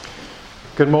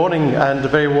Good morning and a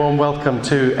very warm welcome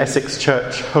to Essex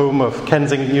Church, home of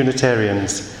Kensington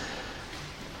Unitarians.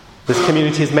 This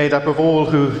community is made up of all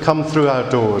who come through our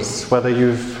doors, whether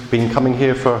you've been coming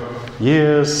here for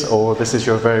years or this is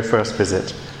your very first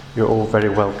visit. You're all very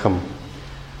welcome.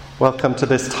 Welcome to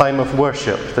this time of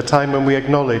worship, the time when we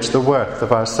acknowledge the worth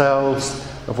of ourselves,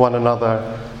 of one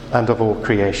another, and of all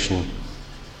creation.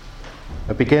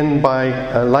 I begin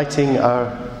by lighting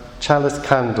our chalice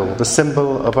candle, the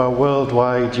symbol of our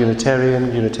worldwide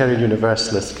Unitarian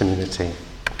Universalist community.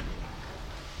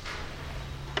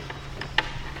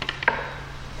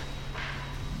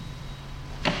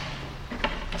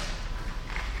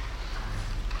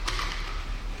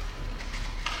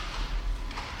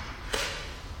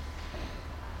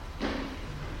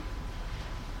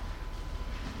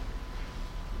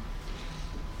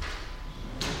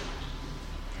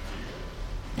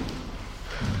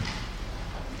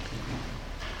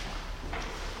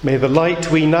 May the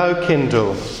light we now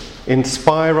kindle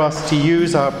inspire us to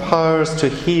use our powers to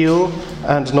heal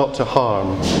and not to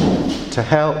harm, to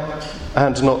help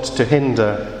and not to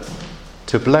hinder,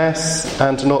 to bless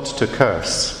and not to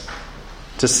curse,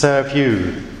 to serve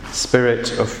you,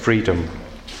 Spirit of freedom.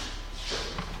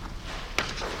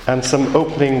 And some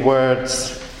opening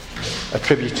words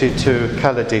attributed to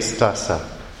Kalidestasa.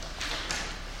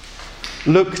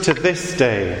 Look to this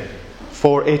day,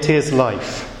 for it is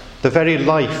life, the very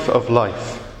life of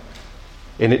life.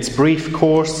 In its brief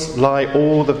course lie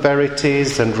all the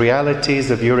verities and realities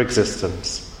of your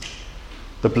existence.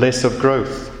 The bliss of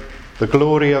growth, the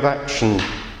glory of action,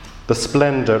 the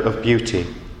splendour of beauty.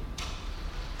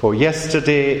 For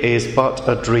yesterday is but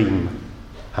a dream,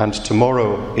 and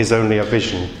tomorrow is only a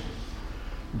vision.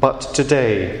 But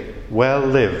today, well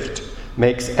lived,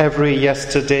 makes every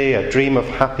yesterday a dream of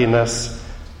happiness,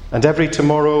 and every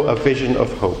tomorrow a vision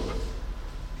of hope.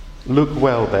 Look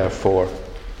well, therefore,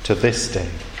 to this day.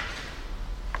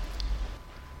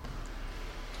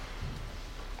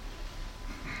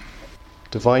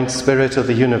 Divine Spirit of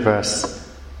the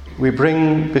universe, we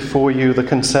bring before you the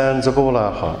concerns of all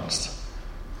our hearts.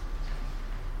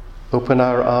 Open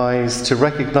our eyes to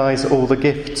recognize all the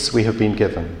gifts we have been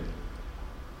given.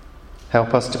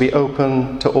 Help us to be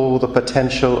open to all the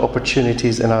potential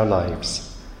opportunities in our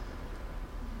lives.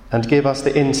 And give us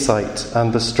the insight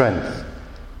and the strength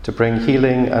to bring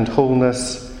healing and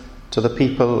wholeness to the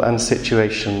people and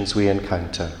situations we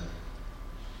encounter.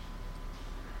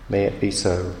 May it be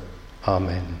so.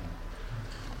 Amen.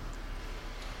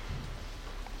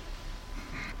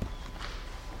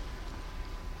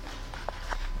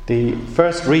 The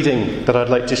first reading that I'd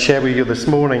like to share with you this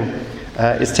morning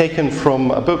is taken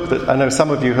from a book that I know some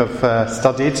of you have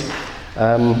studied.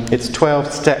 It's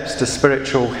 12 Steps to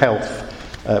Spiritual Health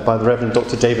by the Reverend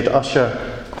Dr. David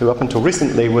Usher, who up until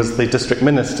recently was the district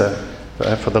minister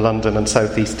for the London and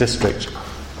South East District.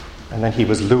 And then he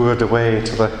was lured away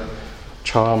to the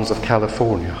charms of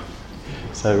California.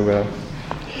 So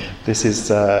this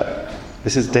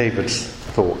is David's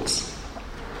thoughts.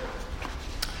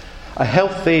 A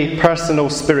healthy personal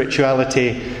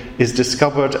spirituality is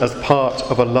discovered as part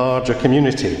of a larger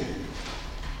community.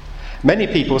 Many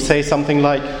people say something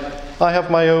like, I have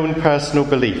my own personal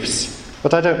beliefs,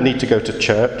 but I don't need to go to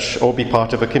church or be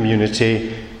part of a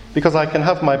community because I can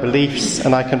have my beliefs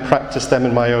and I can practice them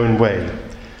in my own way.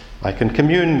 I can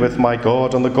commune with my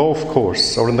God on the golf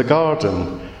course or in the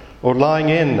garden or lying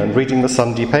in and reading the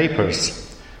Sunday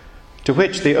papers. To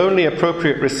which the only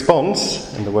appropriate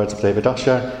response, in the words of David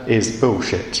Usher, is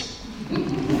bullshit.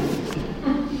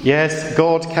 Yes,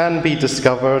 God can be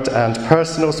discovered and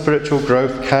personal spiritual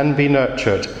growth can be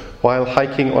nurtured while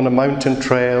hiking on a mountain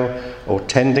trail, or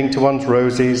tending to one's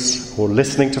roses, or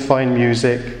listening to fine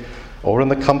music, or in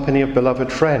the company of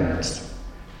beloved friends.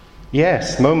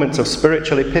 Yes, moments of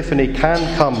spiritual epiphany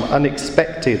can come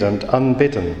unexpected and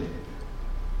unbidden.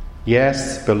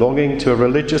 Yes, belonging to a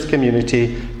religious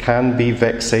community can be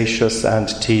vexatious and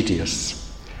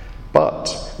tedious.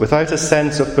 But without a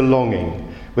sense of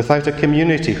belonging, without a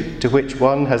community to which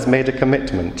one has made a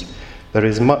commitment, there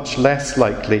is much less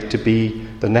likely to be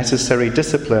the necessary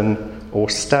discipline or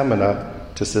stamina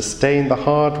to sustain the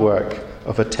hard work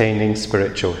of attaining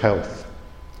spiritual health.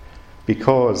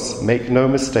 Because, make no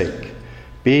mistake,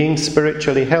 being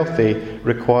spiritually healthy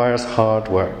requires hard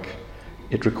work.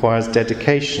 It requires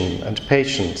dedication and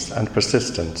patience and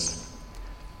persistence.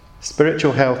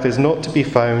 Spiritual health is not to be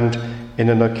found in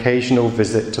an occasional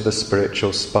visit to the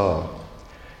spiritual spa.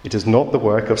 It is not the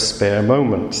work of spare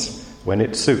moments, when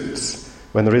it suits,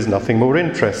 when there is nothing more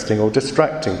interesting or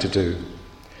distracting to do.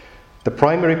 The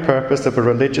primary purpose of a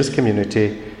religious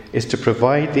community is to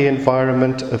provide the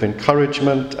environment of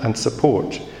encouragement and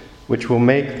support which will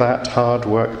make that hard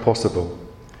work possible,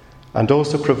 and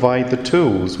also provide the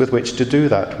tools with which to do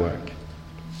that work.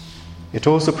 It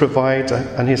also provides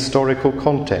an historical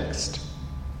context.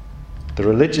 The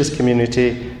religious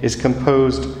community is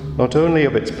composed not only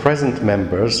of its present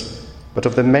members, but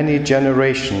of the many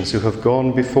generations who have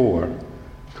gone before,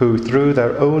 who, through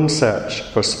their own search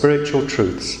for spiritual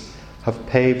truths, have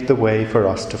paved the way for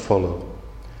us to follow.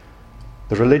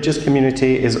 The religious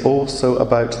community is also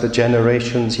about the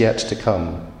generations yet to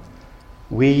come.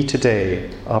 We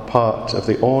today are part of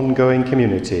the ongoing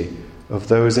community of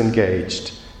those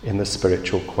engaged in the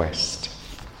spiritual quest.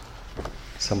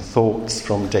 Some thoughts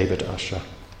from David Usher.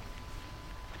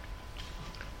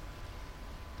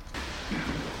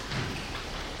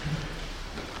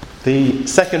 The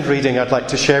second reading I'd like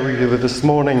to share with you this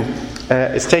morning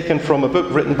is taken from a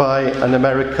book written by an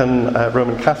American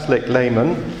Roman Catholic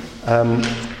layman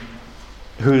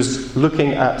who's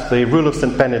looking at the rule of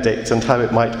St. Benedict and how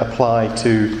it might apply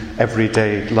to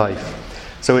everyday life.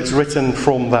 So it's written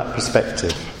from that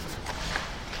perspective.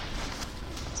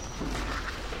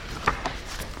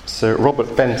 Sir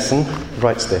Robert Benson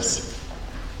writes this: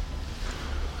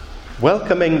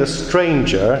 "Welcoming the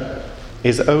stranger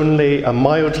is only a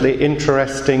mildly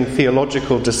interesting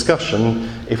theological discussion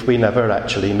if we never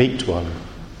actually meet one.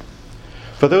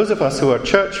 For those of us who are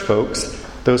church folks,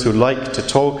 those who like to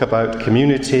talk about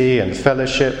community and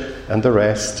fellowship and the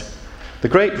rest, the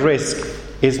great risk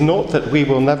is not that we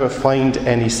will never find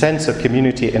any sense of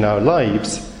community in our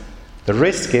lives. The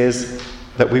risk is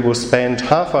that we will spend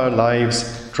half our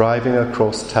lives driving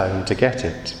across town to get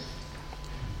it.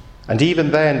 And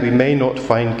even then we may not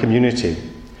find community.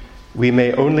 We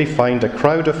may only find a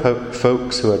crowd of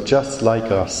folks who are just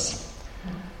like us.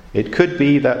 It could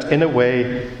be that in a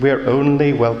way we're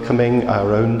only welcoming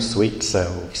our own sweet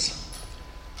selves.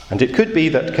 And it could be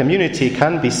that community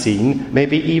can be seen,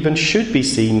 maybe even should be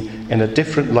seen, in a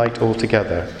different light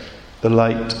altogether, the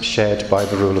light shed by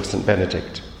the rule of St.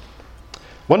 Benedict.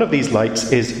 One of these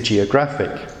lights is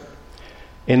geographic.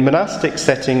 In monastic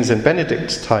settings in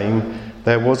Benedict's time,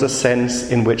 there was a sense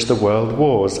in which the world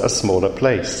was a smaller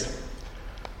place.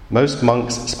 Most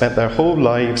monks spent their whole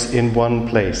lives in one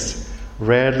place,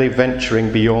 rarely venturing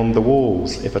beyond the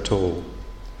walls, if at all.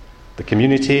 The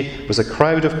community was a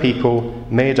crowd of people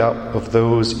made up of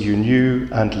those you knew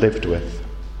and lived with.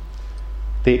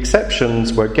 The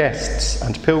exceptions were guests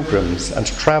and pilgrims and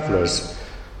travellers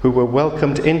who were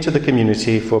welcomed into the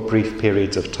community for brief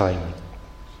periods of time.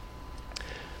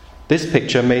 This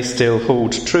picture may still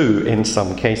hold true in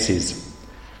some cases,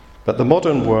 but the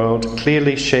modern world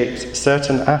clearly shaped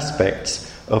certain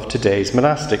aspects of today's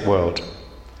monastic world.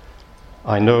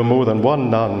 I know more than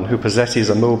one nun who possesses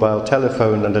a mobile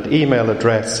telephone and an email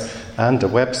address and a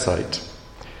website.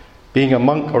 Being a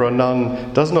monk or a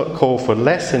nun does not call for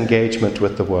less engagement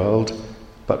with the world,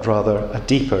 but rather a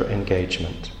deeper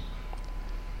engagement.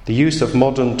 The use of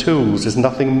modern tools is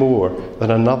nothing more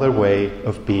than another way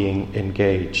of being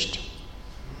engaged.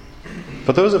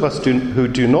 For those of us who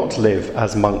do not live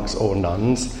as monks or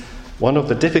nuns, one of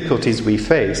the difficulties we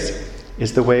face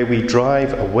is the way we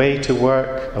drive away to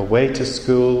work, away to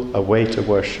school, away to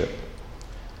worship.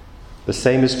 The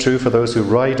same is true for those who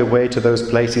ride away to those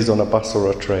places on a bus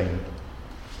or a train.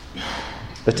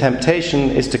 The temptation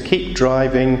is to keep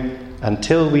driving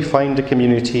until we find a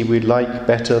community we like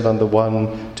better than the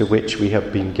one to which we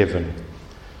have been given,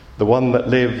 the one that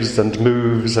lives and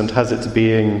moves and has its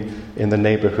being in the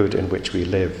neighbourhood in which we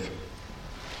live.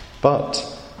 But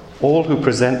all who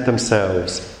present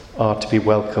themselves are to be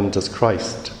welcomed as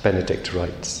Christ, Benedict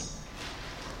writes.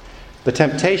 The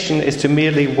temptation is to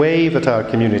merely wave at our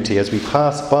community as we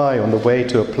pass by on the way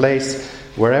to a place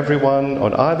where everyone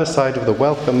on either side of the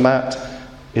welcome mat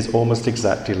is almost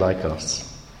exactly like us.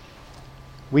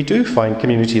 We do find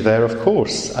community there, of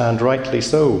course, and rightly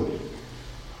so.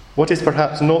 What is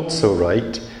perhaps not so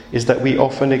right is that we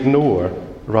often ignore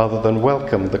rather than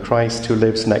welcome the Christ who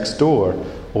lives next door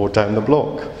or down the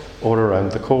block or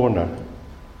around the corner.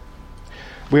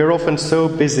 We are often so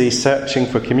busy searching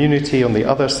for community on the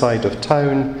other side of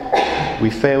town, we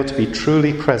fail to be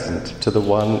truly present to the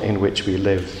one in which we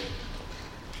live.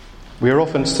 We are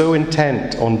often so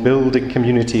intent on building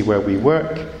community where we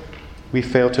work, we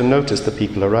fail to notice the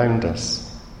people around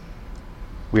us.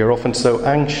 We are often so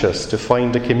anxious to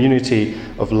find a community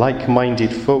of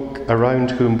like-minded folk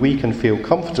around whom we can feel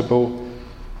comfortable,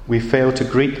 we fail to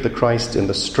greet the Christ in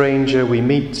the stranger we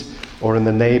meet or in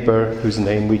the neighbour whose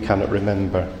name we cannot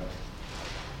remember.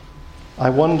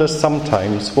 I wonder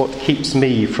sometimes what keeps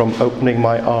me from opening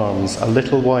my arms a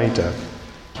little wider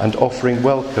and offering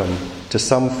welcome to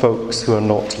some folks who are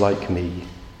not like me.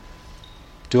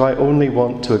 Do I only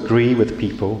want to agree with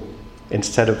people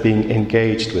instead of being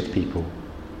engaged with people?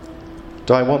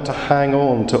 Do I want to hang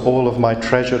on to all of my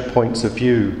treasured points of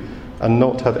view and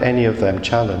not have any of them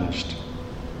challenged?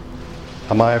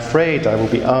 Am I afraid I will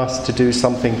be asked to do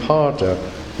something harder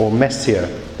or messier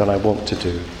than I want to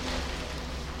do?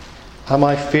 Am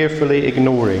I fearfully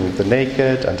ignoring the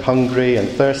naked and hungry and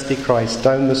thirsty Christ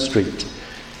down the street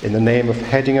in the name of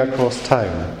heading across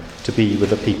town to be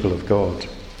with the people of God?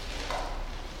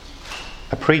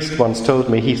 A priest once told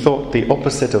me he thought the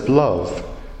opposite of love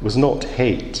was not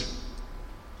hate.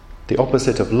 The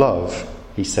opposite of love,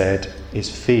 he said, is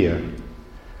fear.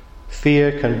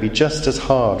 Fear can be just as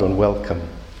hard on welcome.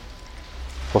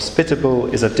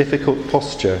 Hospitable is a difficult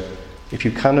posture if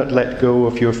you cannot let go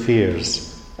of your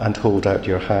fears and hold out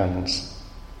your hands.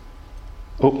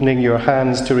 Opening your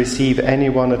hands to receive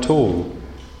anyone at all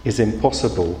is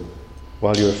impossible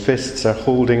while your fists are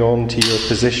holding on to your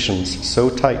positions so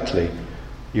tightly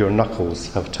your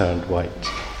knuckles have turned white.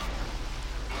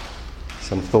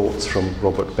 Some thoughts from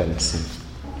Robert Benson.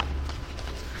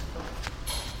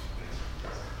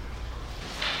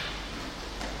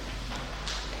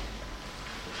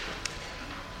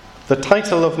 The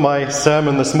title of my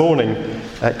sermon this morning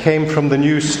came from the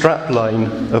new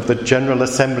strapline of the General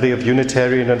Assembly of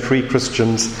Unitarian and Free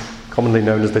Christians, commonly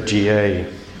known as the GA.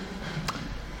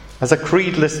 As a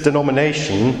creedless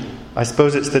denomination, I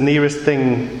suppose it's the nearest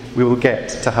thing we will get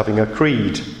to having a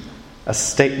creed, a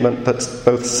statement that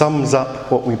both sums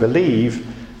up what we believe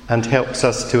and helps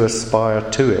us to aspire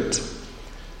to it.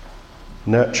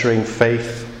 Nurturing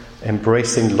faith,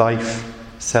 embracing life,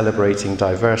 celebrating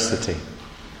diversity.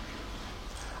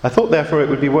 I thought, therefore, it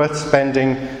would be worth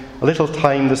spending a little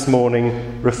time this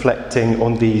morning reflecting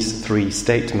on these three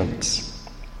statements.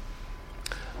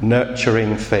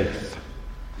 Nurturing faith.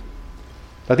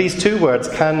 Now, these two words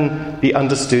can be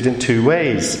understood in two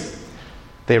ways.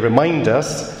 They remind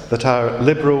us that our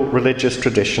liberal religious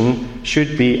tradition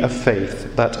should be a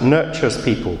faith that nurtures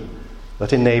people,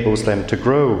 that enables them to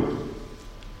grow.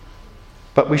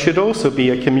 But we should also be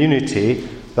a community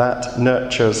that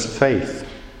nurtures faith,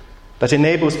 that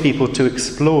enables people to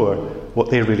explore what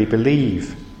they really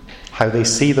believe, how they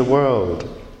see the world,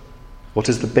 what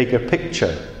is the bigger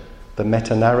picture, the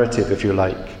meta-narrative, if you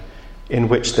like, in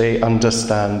which they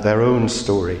understand their own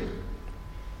story.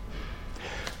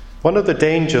 One of the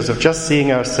dangers of just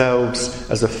seeing ourselves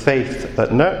as a faith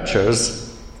that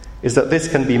nurtures is that this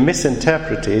can be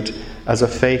misinterpreted as a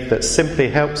faith that simply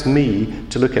helps me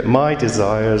to look at my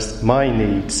desires, my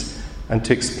needs, and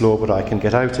to explore what I can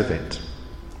get out of it.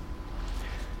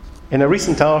 In a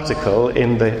recent article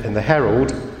in the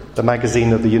Herald, the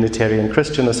magazine of the Unitarian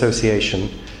Christian Association,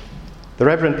 the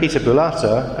Reverend Peter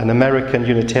Bulata, an American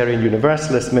Unitarian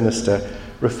Universalist minister,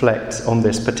 reflects on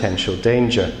this potential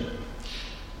danger.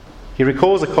 He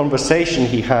recalls a conversation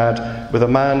he had with a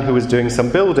man who was doing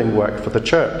some building work for the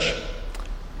church.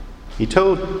 He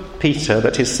told Peter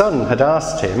that his son had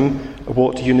asked him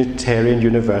what Unitarian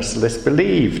Universalists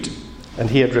believed, and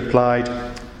he had replied,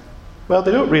 "Well,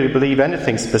 they don't really believe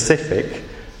anything specific.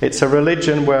 It's a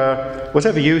religion where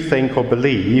whatever you think or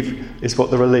believe is what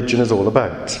the religion is all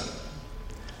about."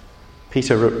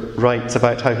 Peter writes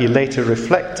about how he later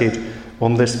reflected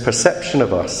on this perception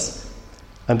of us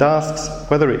and asks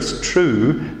whether it's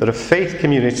true that a faith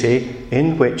community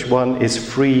in which one is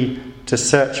free to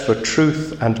search for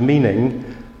truth and meaning,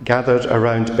 gathered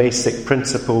around basic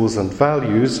principles and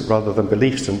values rather than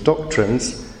beliefs and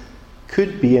doctrines,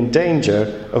 could be in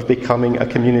danger of becoming a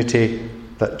community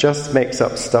that just makes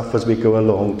up stuff as we go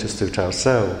along to suit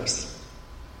ourselves.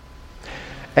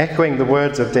 Echoing the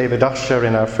words of David Usher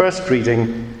in our first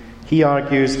reading, he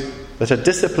argues that a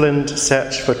disciplined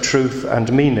search for truth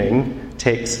and meaning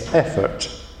takes effort.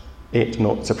 It,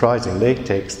 not surprisingly,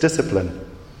 takes discipline.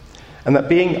 And that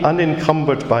being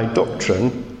unencumbered by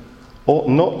doctrine ought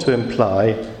not to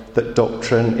imply that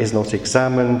doctrine is not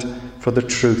examined for the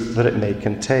truth that it may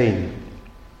contain.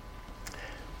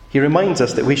 He reminds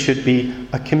us that we should be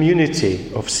a community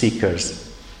of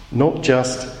seekers, not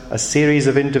just a series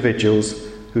of individuals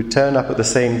who turn up at the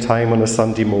same time on a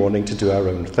Sunday morning to do our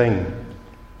own thing.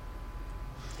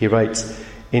 He writes,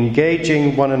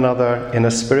 engaging one another in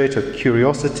a spirit of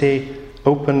curiosity,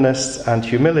 openness, and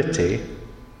humility,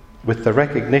 with the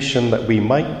recognition that we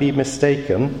might be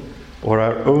mistaken or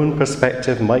our own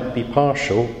perspective might be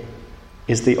partial,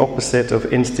 is the opposite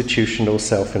of institutional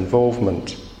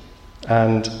self-involvement.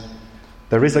 And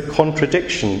there is a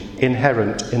contradiction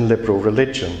inherent in liberal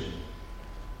religion.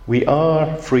 We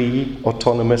are free,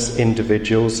 autonomous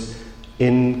individuals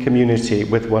in community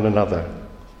with one another.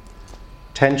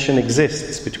 Tension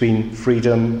exists between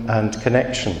freedom and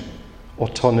connection,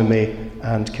 autonomy,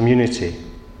 and community.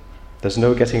 There's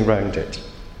no getting round it.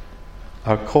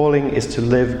 Our calling is to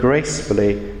live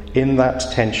gracefully in that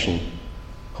tension,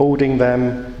 holding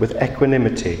them with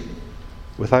equanimity,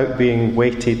 without being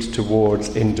weighted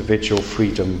towards individual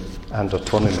freedom and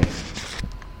autonomy.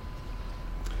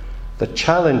 The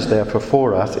challenge, therefore,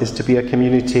 for us is to be a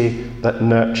community that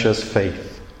nurtures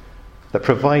faith, that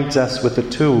provides us with the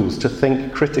tools to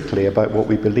think critically about what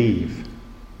we believe.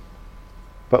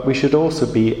 But we should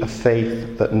also be a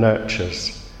faith that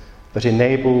nurtures, that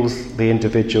enables the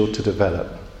individual to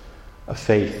develop, a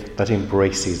faith that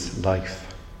embraces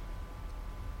life.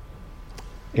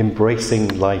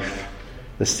 Embracing life.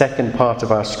 The second part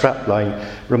of our strapline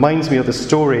reminds me of the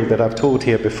story that I've told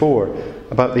here before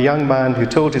about the young man who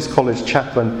told his college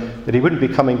chaplain that he wouldn't be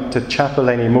coming to chapel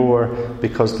anymore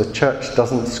because the church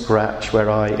doesn't scratch where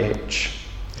I itch.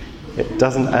 It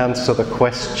doesn't answer the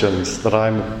questions that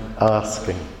I'm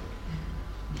asking.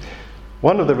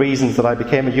 One of the reasons that I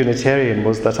became a Unitarian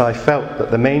was that I felt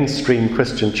that the mainstream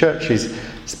Christian churches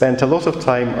spent a lot of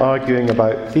time arguing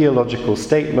about theological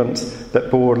statements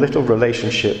that bore little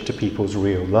relationship to people's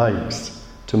real lives,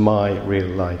 to my real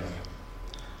life,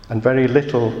 and very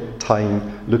little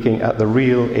time looking at the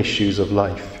real issues of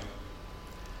life.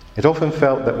 It often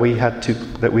felt that we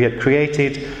had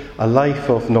created a life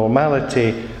of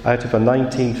normality out of a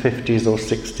 1950s or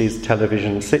 60s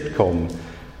television sitcom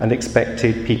and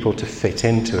expected people to fit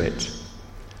into it.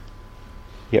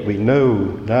 Yet we know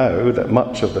now that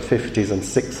much of the 50s and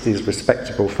 60s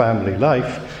respectable family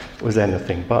life was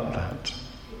anything but that.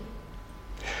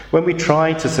 When we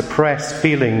try to suppress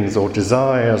feelings or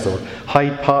desires or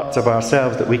hide parts of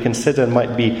ourselves that we consider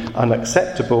might be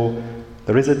unacceptable,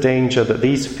 there is a danger that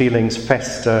these feelings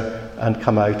fester and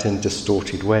come out in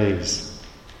distorted ways.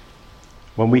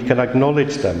 When we can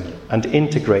acknowledge them and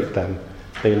integrate them,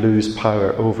 they lose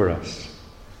power over us.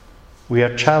 We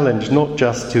are challenged not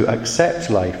just to accept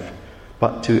life,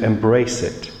 but to embrace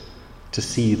it, to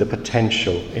see the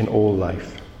potential in all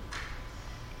life.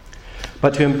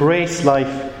 But to embrace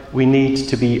life, we need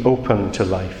to be open to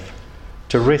life,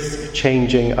 to risk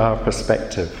changing our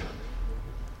perspective.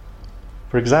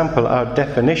 For example, our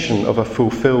definition of a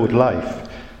fulfilled life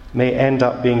may end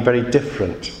up being very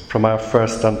different from our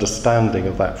first understanding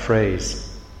of that phrase.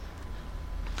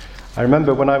 I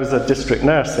remember when I was a district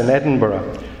nurse in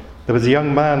Edinburgh, there was a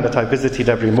young man that I visited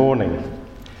every morning.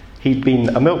 He'd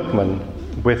been a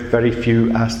milkman with very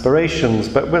few aspirations,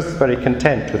 but was very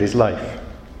content with his life.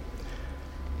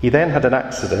 He then had an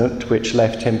accident which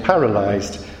left him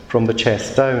paralysed from the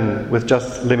chest down, with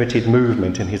just limited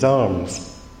movement in his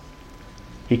arms.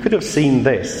 He could have seen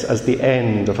this as the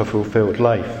end of a fulfilled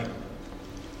life,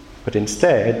 but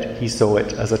instead he saw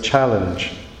it as a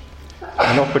challenge,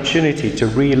 an opportunity to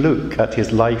re-look at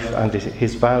his life and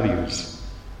his values.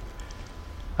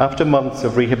 After months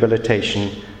of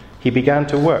rehabilitation, he began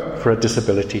to work for a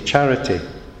disability charity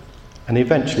and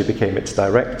eventually became its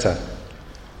director,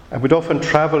 and would often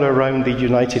travel around the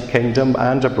United Kingdom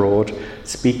and abroad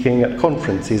speaking at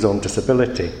conferences on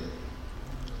disability.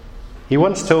 He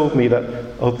once told me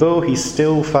that although he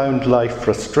still found life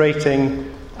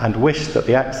frustrating and wished that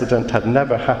the accident had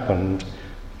never happened,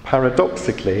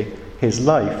 paradoxically, his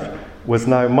life was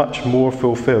now much more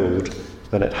fulfilled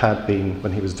than it had been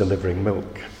when he was delivering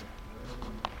milk.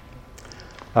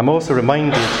 I'm also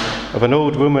reminded of an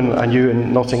old woman I knew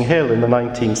in Notting Hill in the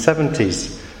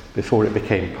 1970s, before it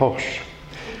became posh,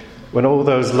 when all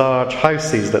those large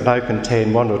houses that now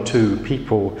contain one or two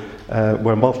people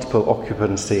were multiple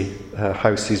occupancy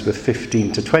houses with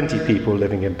 15 to 20 people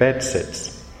living in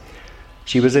bedsits.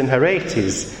 She was in her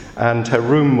 80s, and her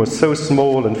room was so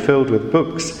small and filled with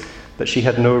books that she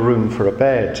had no room for a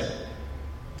bed,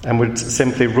 and would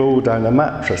simply roll down a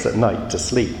mattress at night to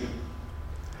sleep.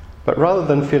 But rather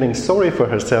than feeling sorry for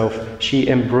herself, she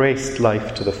embraced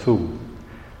life to the full.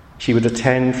 She would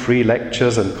attend free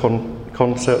lectures and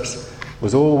concerts,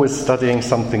 was always studying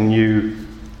something new,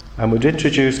 and would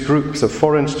introduce groups of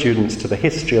foreign students to the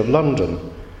history of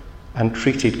London, and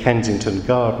treated Kensington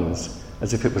Gardens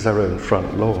as if it was her own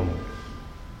front lawn.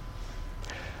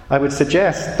 I would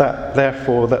suggest that,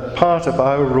 therefore, that part of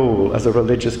our role as a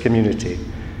religious community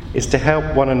is to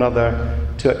help one another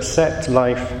to accept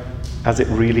life as it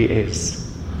really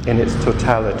is, in its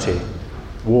totality,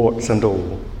 warts and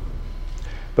all.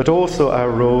 But also our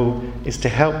role is to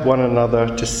help one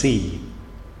another to see,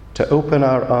 to open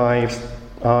our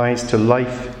eyes to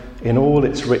life in all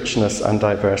its richness and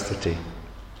diversity.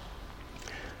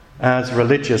 As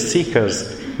religious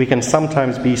seekers, we can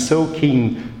sometimes be so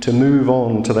keen to move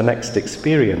on to the next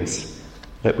experience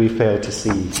that we fail to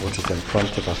see what is in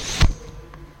front of us.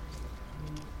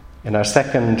 In our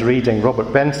second reading,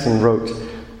 Robert Benson wrote,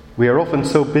 "We are often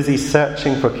so busy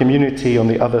searching for community on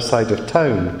the other side of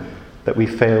town that we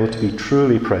fail to be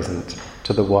truly present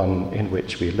to the one in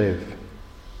which we live."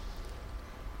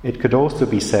 It could also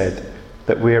be said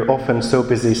that we are often so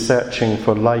busy searching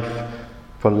for life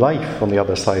on the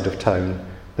other side of town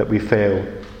that we fail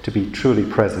to be truly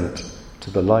present to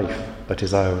the life that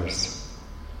is ours.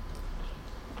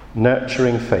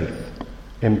 Nurturing faith,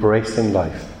 embracing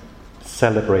life,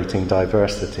 celebrating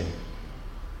diversity.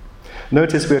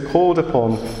 Notice we're called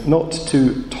upon not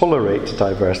to tolerate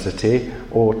diversity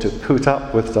or to put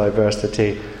up with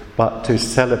diversity, but to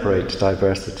celebrate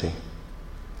diversity.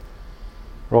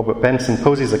 Robert Benson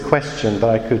poses a question that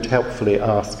I could helpfully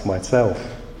ask myself.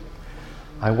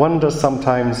 I wonder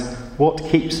sometimes what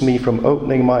keeps me from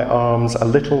opening my arms a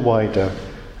little wider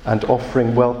and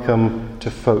offering welcome to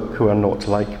folk who are not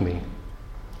like me.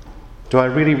 Do I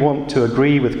really want to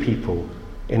agree with people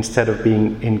instead of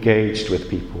being engaged with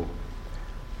people?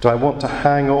 Do I want to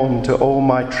hang on to all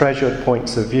my treasured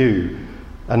points of view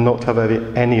and not have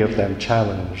any of them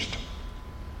challenged?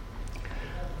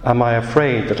 Am I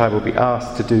afraid that I will be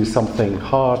asked to do something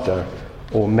harder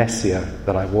or messier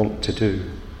than I want to do?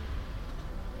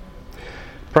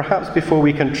 Perhaps before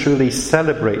we can truly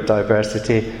celebrate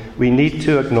diversity, we need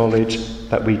to acknowledge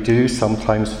that we do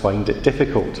sometimes find it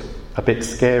difficult, a bit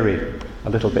scary, a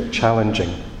little bit challenging.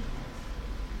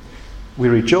 We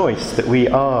rejoice that we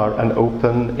are an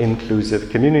open, inclusive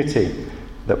community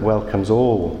that welcomes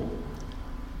all.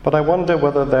 But I wonder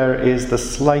whether there is the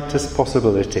slightest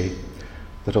possibility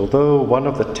that although one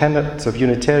of the tenets of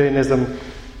Unitarianism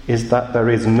is that there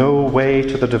is no way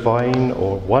to the divine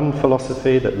or one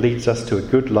philosophy that leads us to a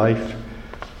good life,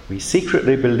 we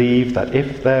secretly believe that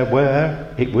if there were,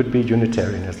 it would be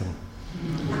Unitarianism.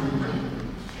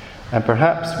 And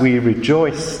perhaps we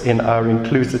rejoice in our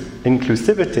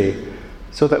inclusivity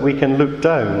so that we can look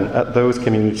down at those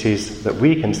communities that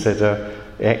we consider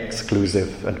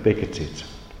exclusive and bigoted.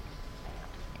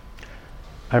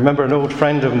 I remember an old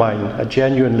friend of mine, a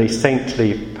genuinely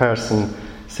saintly person,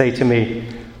 say to me,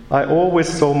 "I always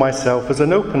saw myself as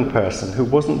an open person who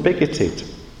wasn't bigoted.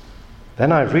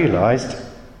 Then I realised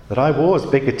that I was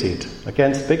bigoted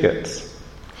against bigots.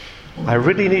 I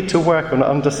really need to work on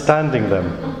understanding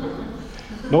them,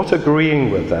 not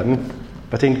agreeing with them,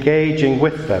 but engaging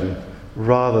with them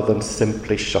rather than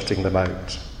simply shutting them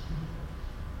out."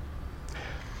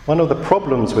 One of the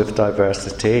problems with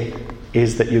diversity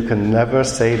is that you can never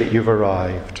say that you've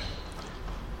arrived.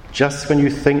 Just when you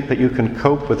think that you can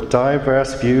cope with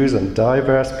diverse views and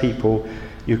diverse people,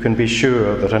 you can be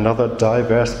sure that another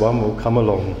diverse one will come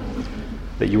along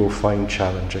that you will find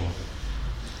challenging.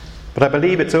 But I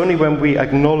believe it's only when we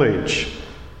acknowledge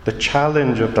the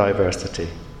challenge of diversity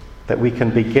that we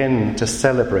can begin to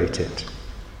celebrate it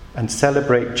and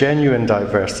celebrate genuine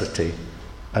diversity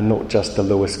and not just the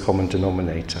lowest common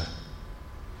denominator.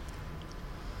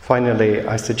 Finally,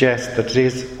 I suggest that it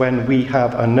is when we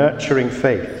have a nurturing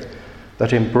faith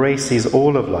that embraces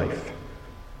all of life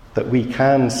that we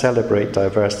can celebrate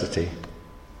diversity.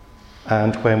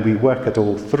 And when we work at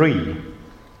all three,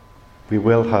 we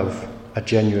will have a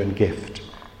genuine gift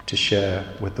to share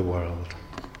with the world.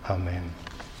 Amen.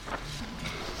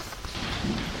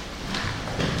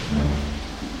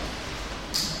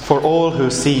 For all who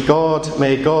see God,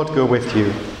 may God go with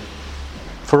you.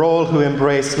 For all who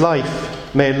embrace life,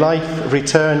 may life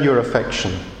return your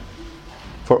affection.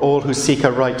 For all who seek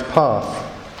a right path,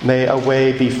 may a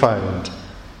way be found,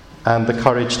 and the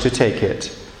courage to take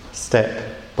it, step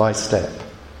by step.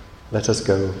 Let us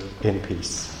go in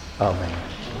peace. Amen.